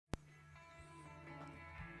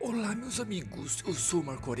Olá meus amigos, eu sou o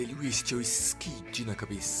Marco Aurélio e este é o Skate na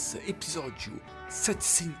Cabeça, episódio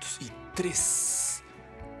 703,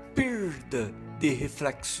 perda de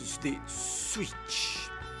reflexos de Switch.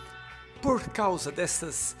 Por causa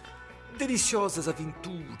dessas deliciosas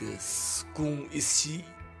aventuras com esse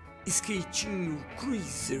skatinho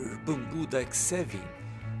Cruiser Bambu da X7,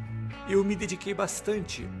 eu me dediquei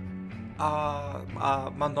bastante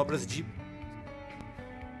a manobras de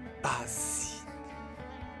base.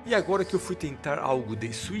 E agora que eu fui tentar algo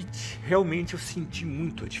de Switch, realmente eu senti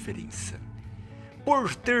muito a diferença.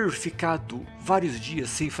 Por ter ficado vários dias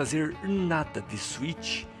sem fazer nada de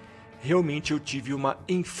Switch, realmente eu tive uma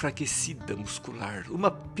enfraquecida muscular, uma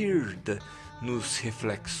perda nos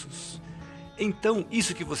reflexos. Então,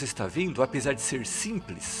 isso que você está vendo, apesar de ser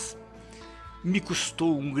simples, me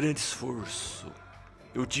custou um grande esforço.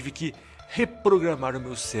 Eu tive que reprogramar o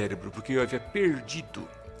meu cérebro, porque eu havia perdido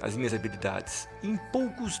as minhas habilidades em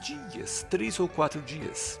poucos dias, 3 ou 4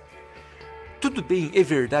 dias. Tudo bem, é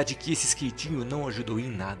verdade que esse skatinho não ajudou em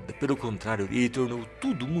nada, pelo contrário, ele tornou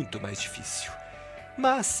tudo muito mais difícil.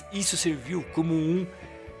 Mas isso serviu como um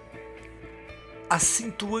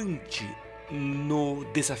acentuante no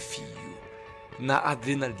desafio, na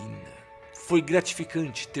adrenalina. Foi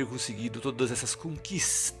gratificante ter conseguido todas essas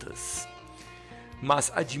conquistas.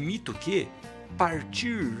 Mas admito que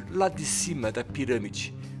partir lá de cima da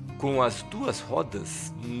pirâmide com as duas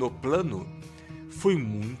rodas no plano foi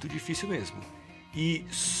muito difícil mesmo. E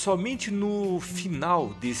somente no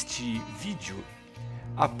final deste vídeo,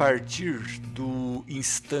 a partir do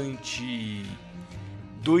instante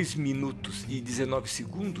 2 minutos e 19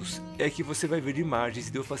 segundos, é que você vai ver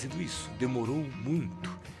imagens de eu fazendo isso. Demorou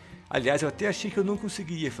muito. Aliás, eu até achei que eu não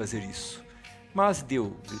conseguiria fazer isso. Mas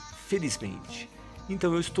deu, felizmente.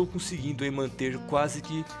 Então eu estou conseguindo manter quase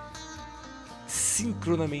que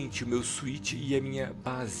sincronamente o meu Switch e a minha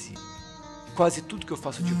base. Quase tudo que eu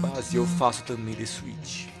faço de base eu faço também de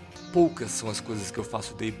Switch. Poucas são as coisas que eu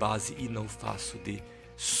faço de base e não faço de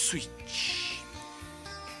Switch.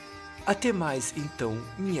 Até mais então,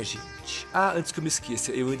 minha gente. Antes que eu me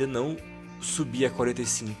esqueça, eu ainda não subi a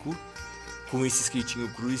 45 com esse skatinho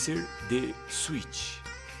Cruiser de Switch.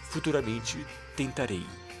 Futuramente tentarei.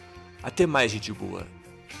 Até mais, gente boa.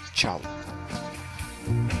 Tchau.